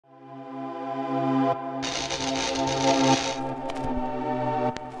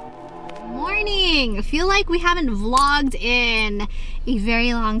feel like we haven't vlogged in a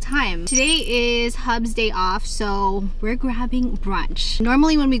very long time. Today is Hub's day off, so we're grabbing brunch.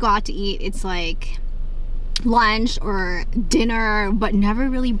 Normally when we go out to eat, it's like lunch or dinner, but never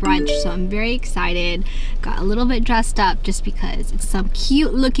really brunch, so I'm very excited. Got a little bit dressed up just because it's some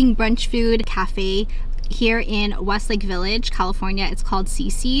cute looking brunch food cafe here in Westlake Village, California. It's called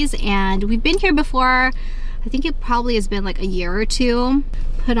Cici'S, and we've been here before. I think it probably has been like a year or two.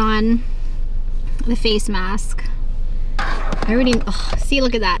 Put on the face mask. I already, oh, see,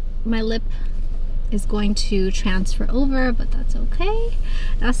 look at that. My lip is going to transfer over, but that's okay.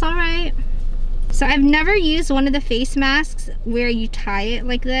 That's all right. So I've never used one of the face masks where you tie it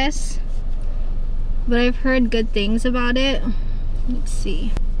like this, but I've heard good things about it. Let's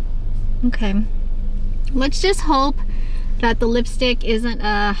see. Okay. Let's just hope that the lipstick isn't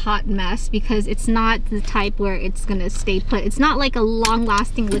a hot mess, because it's not the type where it's gonna stay put. It's not like a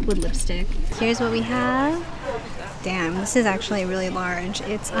long-lasting liquid lipstick. Here's what we have. Damn, this is actually really large.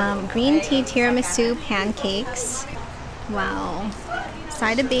 It's green tea tiramisu pancakes. Wow.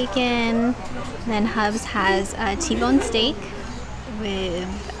 Side of bacon. Then Hubs has a T-bone steak with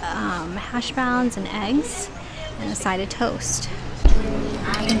hash browns and eggs, and a side of toast.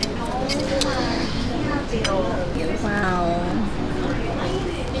 Wow.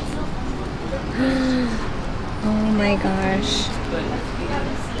 Oh my gosh.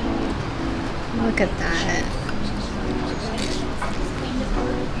 Look at that.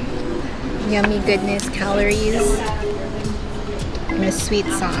 Yummy goodness, calories, and a sweet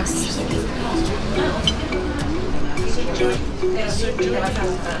sauce.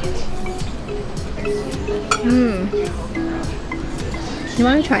 You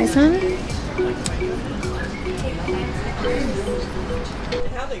want to try some?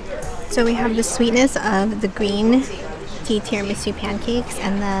 So we have the sweetness of the green tea tiramisu pancakes,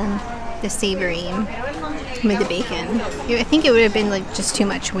 and then the savory with the bacon. I think it would have been like just too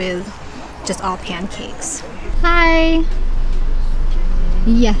much with just all pancakes. Hi.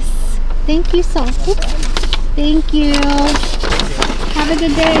 Yes. Thank you so much. Thank you. Have a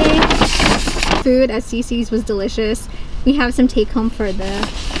good day. Food at Cici'S was delicious. We have some take home for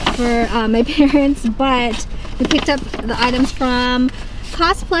my parents, but we picked up the items from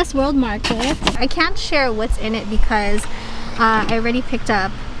Cost Plus World Market. I can't share what's in it because I already picked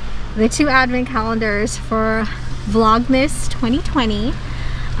up the 2 advent calendars for Vlogmas 2020.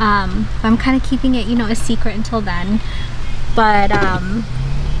 I'm kind of keeping it, you know, a secret until then. But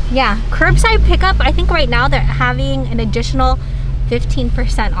yeah, curbside pickup. I think right now they're having an additional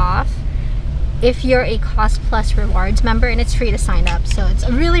 15% off if you're a Cost Plus Rewards member, and it's free to sign up. So it's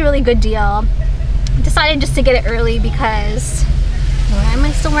a really, really good deal. I decided just to get it early because why am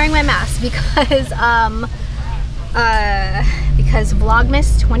I still wearing my mask? Because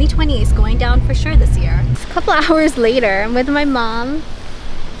Vlogmas 2020 is going down for sure this year. A couple hours later, I'm with my mom.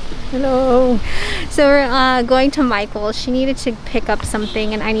 Hello. So we're going to Michael's. She needed to pick up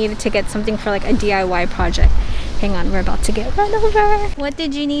something, and I needed to get something for like a DIY project. Hang on, we're about to get run over. What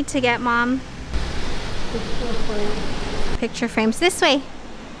did you need to get, Mom? Picture frames. Picture frames. This way.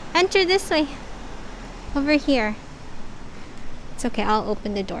 Enter this way. Over here. It's okay, I'll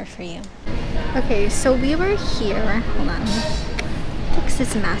open the door for you. Okay, so we were here. Hold on. Fix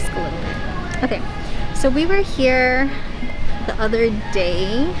this mask a little bit. Okay, so we were here the other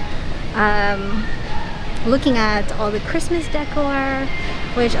day looking at all the Christmas decor,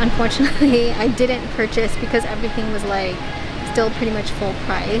 which unfortunately I didn't purchase because everything was like still pretty much full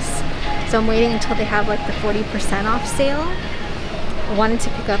price. So I'm waiting until they have like the 40% off sale. I wanted to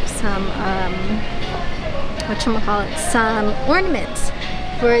pick up some some ornaments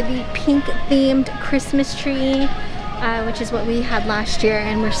for the pink themed Christmas tree, which is what we had last year,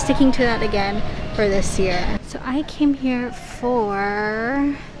 and we're sticking to that again for this year. So I came here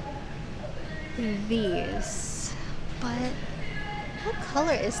for these, but what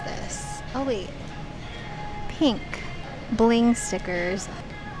color is this? Oh wait, pink bling stickers.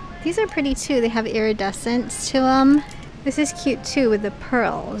 These are pretty too. They have iridescence to them. This is cute too with the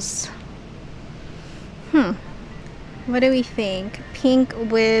pearls. What do we think? Pink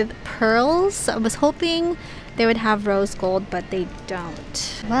with pearls? I was hoping they would have rose gold, but they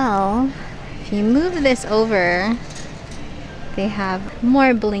don't. Well, if you move this over, they have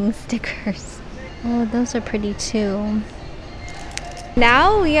more bling stickers. Oh, those are pretty too.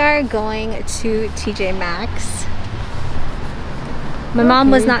 Now we are going to Tjmaxx. My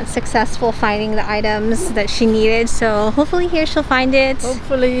mom was not successful finding the items that she needed, so hopefully here she'll find it.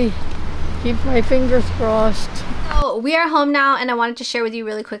 Hopefully. Keep my fingers crossed. So So we are home now, and I wanted to share with you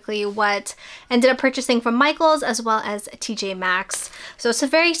really quickly what I ended up purchasing from Michael's as well as Tjmaxx. So it's a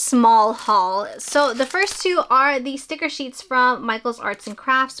very small haul. So the first two are the sticker sheets from Michael's Arts and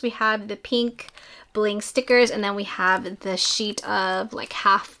Crafts. We have the pink bling stickers, and then we have the sheet of like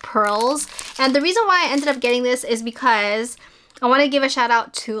half pearls. And the reason why I ended up getting this is because I want to give a shout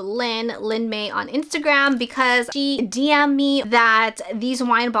out to Lynn May on Instagram, because she DM'd me that these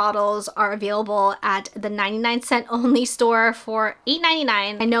wine bottles are available at the 99-cent only store for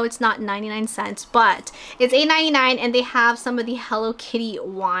 $8.99. I know it's not 99 cents, but it's $8.99, and they have some of the Hello Kitty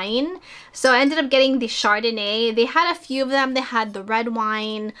wine. So I ended up getting the Chardonnay. They had a few of them. They had the red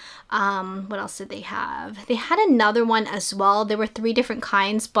wine. What else did they have? They had another one as well. There were 3 different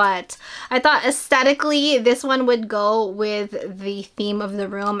kinds, but I thought aesthetically this one would go with the theme of the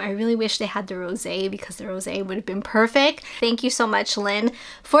room. I really wish they had the rosé, because the rosé would have been perfect. Thank you so much, Lynn,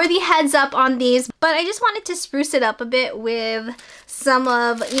 for the heads up on these. But I just wanted to spruce it up a bit with some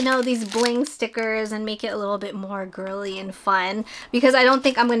of, you know, these bling stickers and make it a little bit more girly and fun, because I don't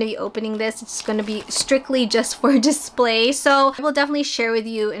think I'm going to be opening this. It's going to be strictly just for display. So I will definitely share with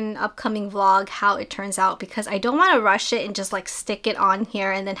you in an upcoming vlog how it turns out, because I don't want to rush it and just like stick it on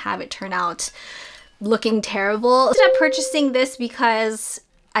here and then have it turn out looking terrible. I ended up purchasing this because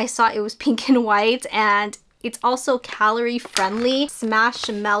I saw it was pink and white, and it's also calorie friendly.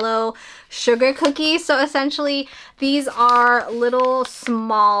 Marshmallow sugar cookies. So essentially these are little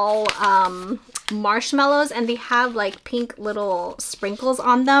small marshmallows, and they have like pink little sprinkles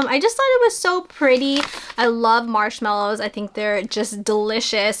on them. I just thought it was so pretty. I love marshmallows. I think they're just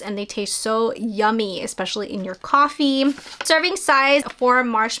delicious, and they taste so yummy, especially in your coffee. Serving size 4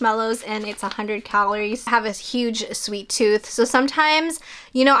 marshmallows, and it's 100 calories. I have a huge sweet tooth, so sometimes,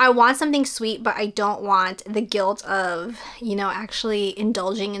 you know, I want something sweet, but I don't want the guilt of, you know, actually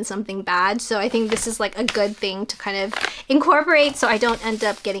indulging in something bad. So I think this is like a good thing to kind of incorporate, so I don't end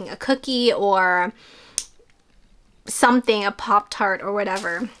up getting a cookie or something, a Pop-Tart or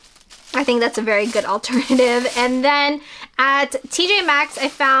whatever. I think that's a very good alternative. And then at Tjmaxx, I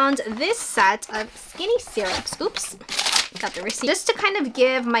found this set of skinny syrups. Oops, got the receipt. Just to kind of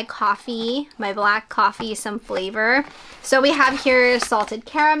give my coffee, my black coffee, some flavor. So we have here salted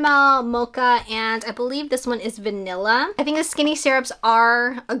caramel, mocha, and I believe this one is vanilla. I think the skinny syrups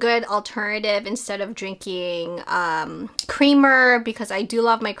are a good alternative instead of drinking creamer, because I do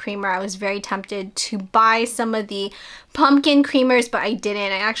love my creamer. I was very tempted to buy some of the pumpkin creamers, but I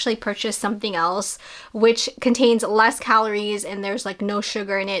didn't. I actually purchased something else which contains less calories, and there's like no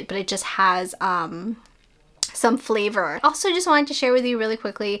sugar in it, but it just has some flavor. Also, just wanted to share with you really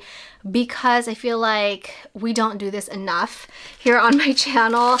quickly, because I feel like we don't do this enough here on my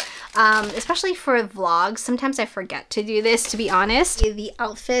channel, especially for vlogs. Sometimes I forget to do this, to be honest. The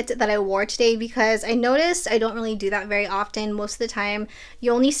outfit that I wore today, because I noticed I don't really do that very often. Most of the time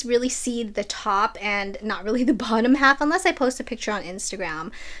you only really see the top and not really the bottom half, unless I post a picture on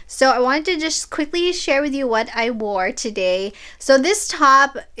Instagram. So I wanted to just quickly share with you what I wore today. So this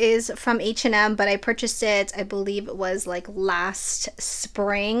top is from H&M, but I purchased it, I believe it was like last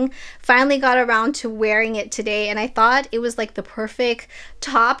spring. Finally got around to wearing it today, and I thought it was like the perfect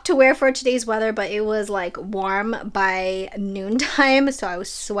top to wear for today's weather, but it was like warm by noontime, so I was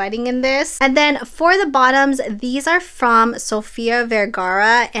sweating in this. And then for the bottoms, these are from Sofia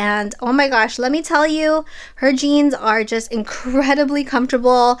Vergara, and oh my gosh, let me tell you, her jeans are just incredibly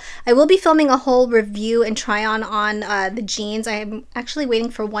comfortable. I will be filming a whole review and try on the jeans. I'm actually waiting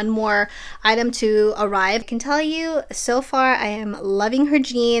for one more item to arrive. I can tell you, so far I am loving her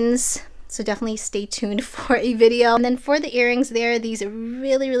jeans. So definitely stay tuned for a video. And then for the earrings, there are these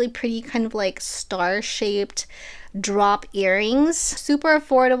really pretty kind of like star-shaped drop earrings. Super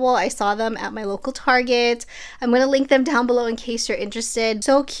affordable. I saw them at my local Target. I'm going to link them down below in case you're interested.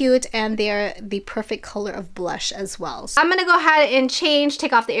 So cute, and they're the perfect color of blush as well. So I'm going to go ahead and change,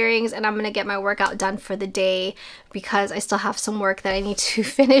 take off the earrings, and I'm going to get my workout done for the day, because I still have some work that I need to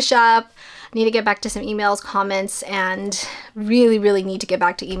finish up. I need to get back to some emails, comments, and really need to get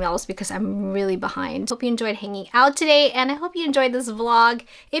back to emails because I'm really behind. Hope you enjoyed hanging out today, and I hope you enjoyed this vlog.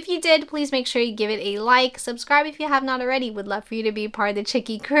 If you did, please make sure you give it a like, subscribe if you have not already. Would love for you to be part of the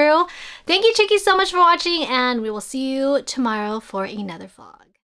Chicky crew. Thank you, Chickies, so much for watching, and we will see you tomorrow for another vlog.